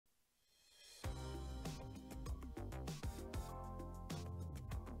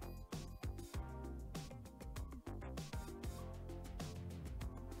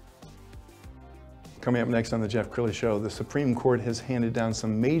Coming up next on the Jeff Crilley Show, the Supreme Court has handed down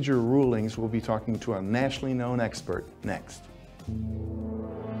some major rulings. We'll be talking to a nationally known expert next.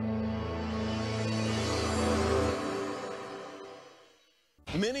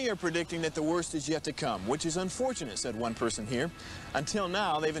 Many are predicting that the worst is yet to come, which is unfortunate, said one person here. Until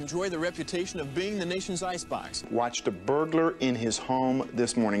now, they've enjoyed the reputation of being the nation's icebox. Watched a burglar in his home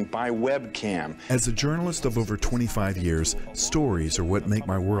this morning by webcam. As a journalist of over 25 years, stories are what make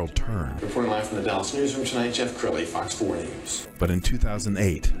my world turn. Reporting live from the Dallas newsroom tonight, Jeff Crilley, Fox 4 News. But in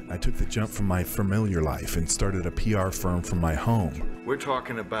 2008, I took the jump from my familiar life and started a PR firm from my home. We're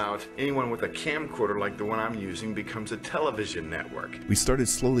talking about anyone with a camcorder like the one I'm using becomes a television network. We started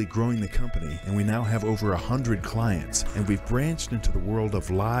slowly growing the company, and we now have over 100 clients, and we've branched into the world of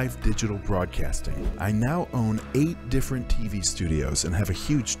live digital broadcasting. I now own 8 different TV studios and have a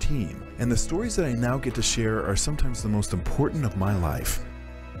huge team, and the stories that I now get to share are sometimes the most important of my life.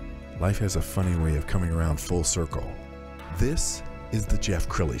 Life has a funny way of coming around full circle. This is the Jeff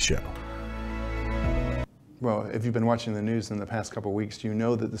Crilley Show. Well, if you've been watching the news in the past couple of weeks, you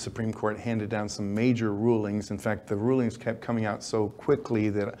know that the Supreme Court handed down some major rulings. In fact, the rulings kept coming out so quickly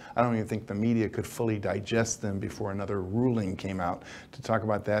that I don't even think the media could fully digest them before another ruling came out. To talk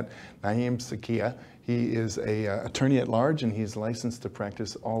about that, Naim Sakhia, he is an attorney at large, and he's licensed to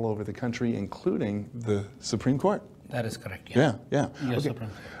practice all over the country, including the Supreme Court. That is correct, yes. Yeah. Yes, Okay. Supreme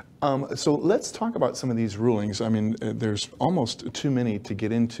Court. So let's talk about some of these rulings. I mean, there's almost too many to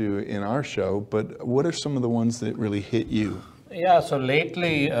get into in our show, but what are some of the ones that really hit you? Yeah, so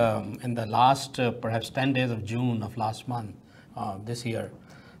lately, in the last perhaps 10 days of June of last month, this year,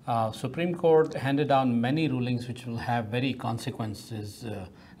 Supreme Court handed down many rulings which will have very consequences,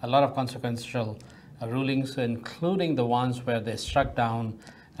 a lot of consequential rulings, including the ones where they struck down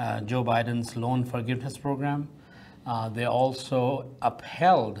Joe Biden's loan forgiveness program. They also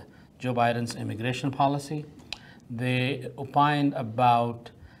upheld Joe Biden's immigration policy. They opined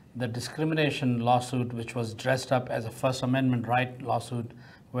about the discrimination lawsuit, which was dressed up as a First Amendment right lawsuit,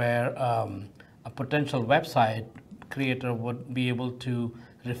 where a potential website creator would be able to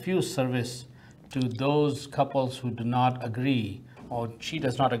refuse service to those couples who do not agree, or she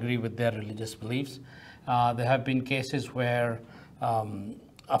does not agree with their religious beliefs. There have been cases where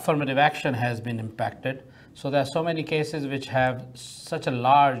affirmative action has been impacted. So there are so many cases which have such a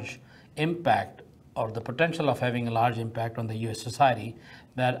large impact, or the potential of having a large impact on the US society,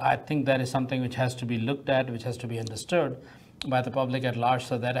 that I think that is something which has to be looked at, which has to be understood by the public at large,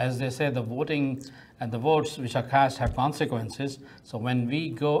 so that, as they say, the voting and the votes which are cast have consequences. So when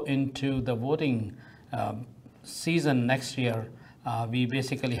we go into the voting season next year, we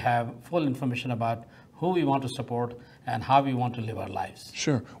basically have full information about who we want to support and how we want to live our lives.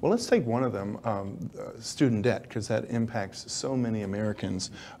 Sure. Well, let's take one of them, student debt, because that impacts so many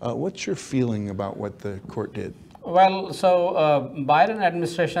Americans. What's your feeling about what the court did? Well, so Biden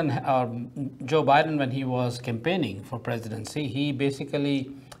administration, Joe Biden, when he was campaigning for presidency, he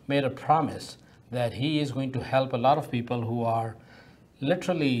basically made a promise that he is going to help a lot of people who are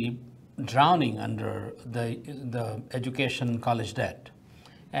literally drowning under the education college debt.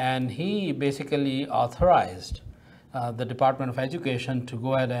 And he basically authorized the Department of Education to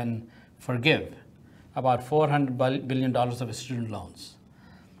go ahead and forgive about $400 billion of student loans.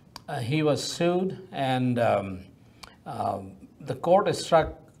 He was sued, and the court has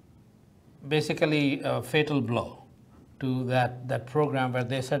struck basically a fatal blow to that program, where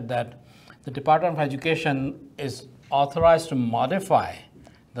they said that the Department of Education is authorized to modify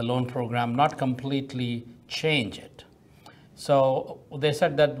the loan program, not completely change it. So they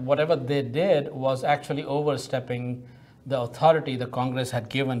said that whatever they did was actually overstepping the authority the Congress had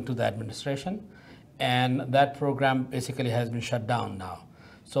given to the administration, and that program basically has been shut down now.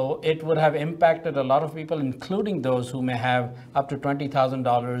 So it would have impacted a lot of people, including those who may have up to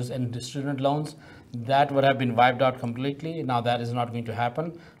 $20,000 in student loans. That would have been wiped out completely. Now that is not going to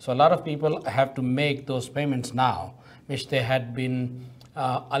happen. So a lot of people have to make those payments now, which they had been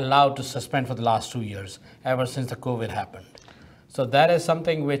allowed to suspend for the last 2 years, ever since the COVID happened. So that is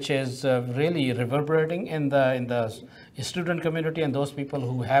something which is really reverberating in the student community and those people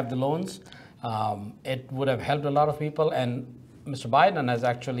who have the loans. It would have helped a lot of people, and Mr. Biden has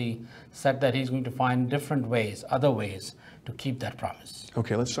actually said that he's going to find different ways, other ways, to keep that promise.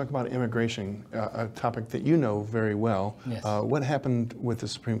 Okay, let's talk about immigration, a topic that you know very well. Yes. What happened with the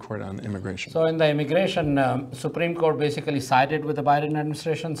Supreme Court on immigration? So in the immigration, Supreme Court basically sided with the Biden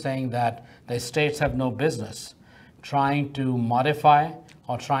administration, saying that the states have no business trying to modify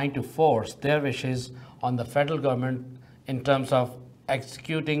or trying to force their wishes on the federal government in terms of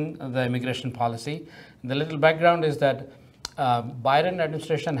executing the immigration policy. The little background is that Biden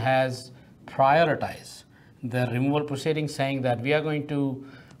administration has prioritize the removal proceedings, saying that we are going to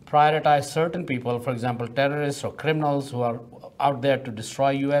prioritize certain people, for example, terrorists or criminals who are out there to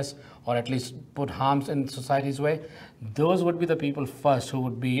destroy U.S. or at least put harms in society's way. Those would be the people first who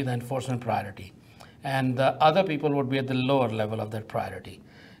would be the enforcement priority. And the other people would be at the lower level of that priority.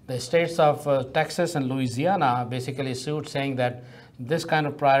 The states of Texas and Louisiana basically sued, saying that this kind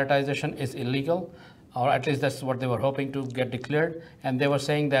of prioritization is illegal, or at least that's what they were hoping to get declared. And they were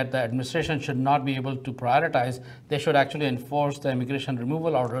saying that the administration should not be able to prioritize. They should actually enforce the immigration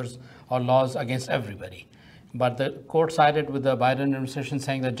removal orders or laws against everybody. But the court sided with the Biden administration,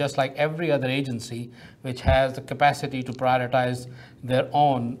 saying that just like every other agency which has the capacity to prioritize their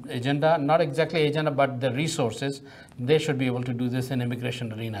own agenda, not exactly agenda, but the resources, they should be able to do this in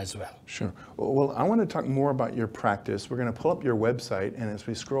immigration arena as well. Sure. Well, I want to talk more about your practice. We're going to pull up your website, and as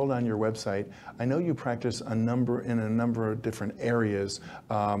we scroll down your website, I know you practice in a number of different areas.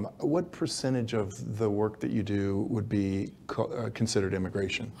 What percentage of the work that you do would be considered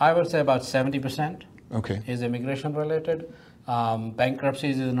immigration? I would say about 70%. Okay. Is immigration related.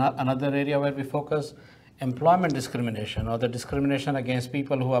 Bankruptcies is another area where we focus. Employment discrimination, or the discrimination against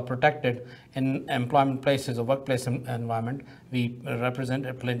people who are protected in employment places or workplace environment. We represent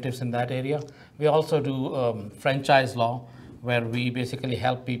plaintiffs in that area. We also do franchise law, where we basically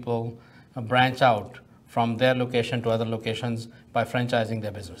help people branch out from their location to other locations by franchising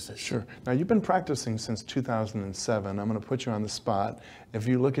their businesses. Sure. Now, you've been practicing since 2007. I'm going to put you on the spot. If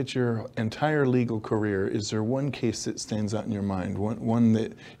you look at your entire legal career, is there one case that stands out in your mind, one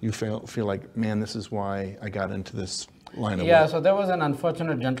that you feel like, man, this is why I got into this line of work? Yeah, so there was an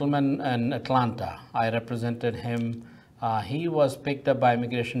unfortunate gentleman in Atlanta. I represented him. He was picked up by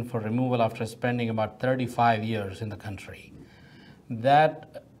immigration for removal after spending about 35 years in the country.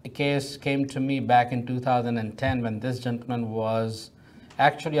 That case came to me back in 2010 when this gentleman was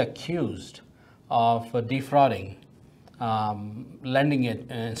actually accused of defrauding lending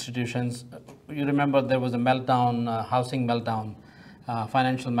institutions. You remember there was a meltdown, housing meltdown,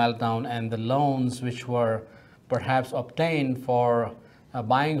 financial meltdown, and the loans which were perhaps obtained for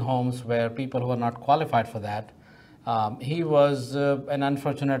buying homes where people who are not qualified for that. He was an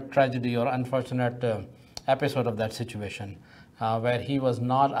unfortunate tragedy or unfortunate episode of that situation. Where he was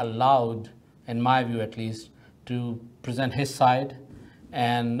not allowed, in my view at least, to present his side,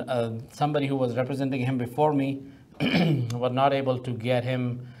 and somebody who was representing him before me was not able to get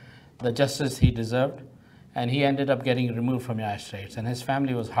him the justice he deserved, and he ended up getting removed from the United States, and his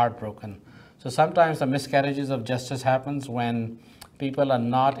family was heartbroken. So sometimes the miscarriages of justice happens when people are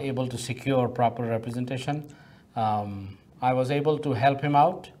not able to secure proper representation. I was able to help him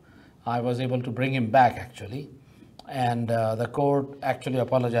out. I was able to bring him back, actually. And the court actually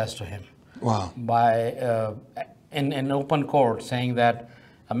apologized to him. Wow. By in open court, saying that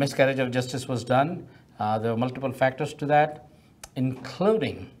a miscarriage of justice was done. There were multiple factors to that,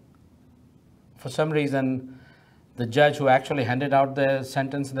 including, for some reason, the judge who actually handed out the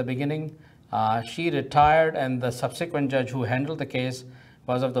sentence in the beginning, she retired, and the subsequent judge who handled the case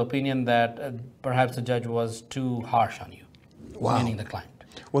was of the opinion that perhaps the judge was too harsh on you, wow. Meaning the client.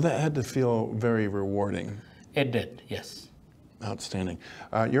 Well, that had to feel very rewarding. It did, yes. Outstanding.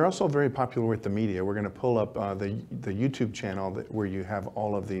 You're also very popular with the media. We're going to pull up the YouTube channel where you have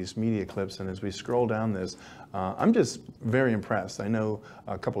all of these media clips, and as we scroll down this, I'm just very impressed. I know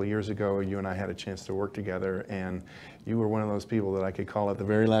a couple of years ago you and I had a chance to work together, and you were one of those people that I could call at the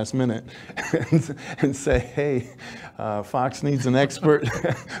very last minute and say, hey, Fox needs an expert.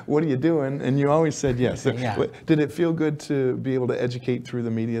 What are you doing? And you always said yes. Yeah. Did it feel good to be able to educate through the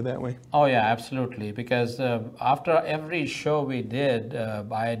media that way? Oh yeah, absolutely. Because after every show we did,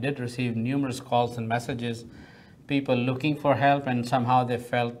 I did receive numerous calls and messages, people looking for help, and somehow they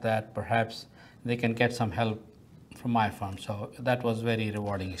felt that perhaps they can get some help from my firm. So that was very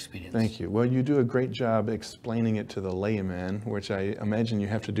rewarding experience. Thank you. Well, you do a great job explaining it to the layman, which I imagine you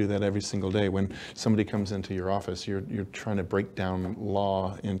have to do that every single day. When somebody comes into your office, you're trying to break down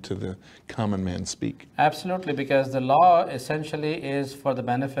law into the common man speak. Absolutely, because the law essentially is for the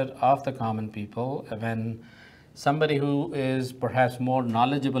benefit of the common people. When somebody who is perhaps more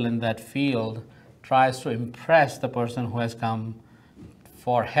knowledgeable in that field tries to impress the person who has come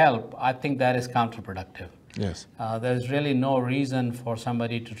for help, I think that is counterproductive. Yes. There's really no reason for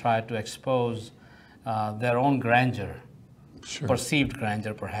somebody to try to expose their own grandeur, Sure. perceived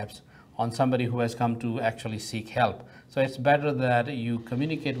grandeur perhaps, on somebody who has come to actually seek help. So it's better that you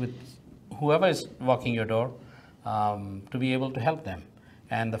communicate with whoever is walking your door to be able to help them.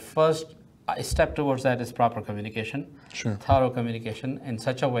 And the first a step towards that is proper communication, Sure. thorough communication in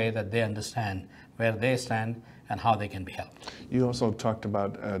such a way that they understand where they stand and how they can be helped. You also talked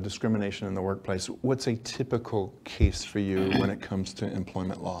about discrimination in the workplace. What's a typical case for you when it comes to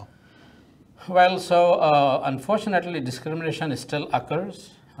employment law? Well, so unfortunately, discrimination still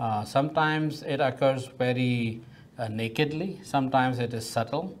occurs. Sometimes it occurs very nakedly, sometimes it is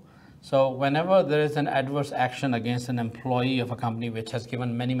subtle. So whenever there is an adverse action against an employee of a company which has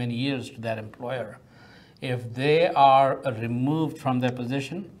given many, many years to that employer, if they are removed from their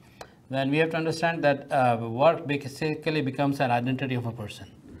position, then we have to understand that work basically becomes an identity of a person.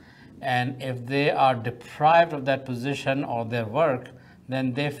 And if they are deprived of that position or their work,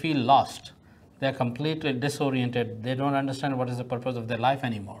 then they feel lost. They're completely disoriented. They don't understand what is the purpose of their life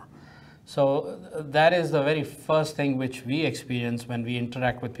anymore. So that is the very first thing which we experience when we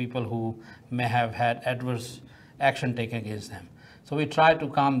interact with people who may have had adverse action taken against them. So we try to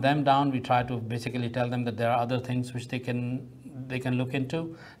calm them down. We try to basically tell them that there are other things which they can look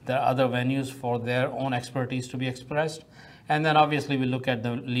into. There are other venues for their own expertise to be expressed. And then obviously we look at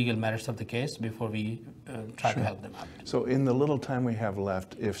the legal merits of the case before we try to help them out. So in the little time we have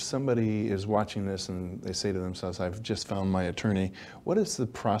left, if somebody is watching this and they say to themselves, I've just found my attorney, what is the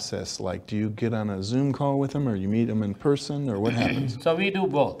process like? Do you get on a Zoom call with them, or you meet them in person, or what happens? So we do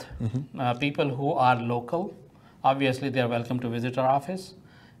both. People who are local, obviously they are welcome to visit our office.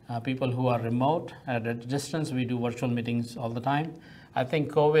 People who are remote, at a distance, we do virtual meetings all the time. I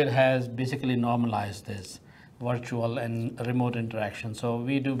think COVID has basically normalized this virtual and remote interaction. So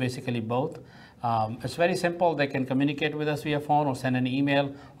we do basically both. It's very simple. They can communicate with us via phone or send an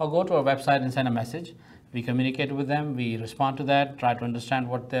email or go to our website and send a message. We communicate with them, we respond to that, try to understand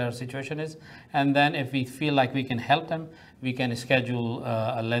what their situation is. And then if we feel like we can help them, we can schedule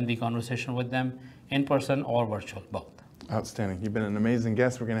a lengthy conversation with them in person or virtual, both. Outstanding. You've been an amazing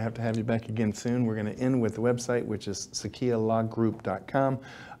guest. We're going to have you back again soon. We're going to end with the website, which is SakhiaLawGroup.com.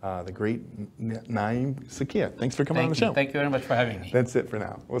 The great Naim Sakhia. Thanks for coming on the show. Thank you very much for having me. That's it for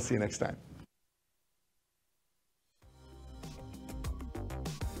now. We'll see you next time.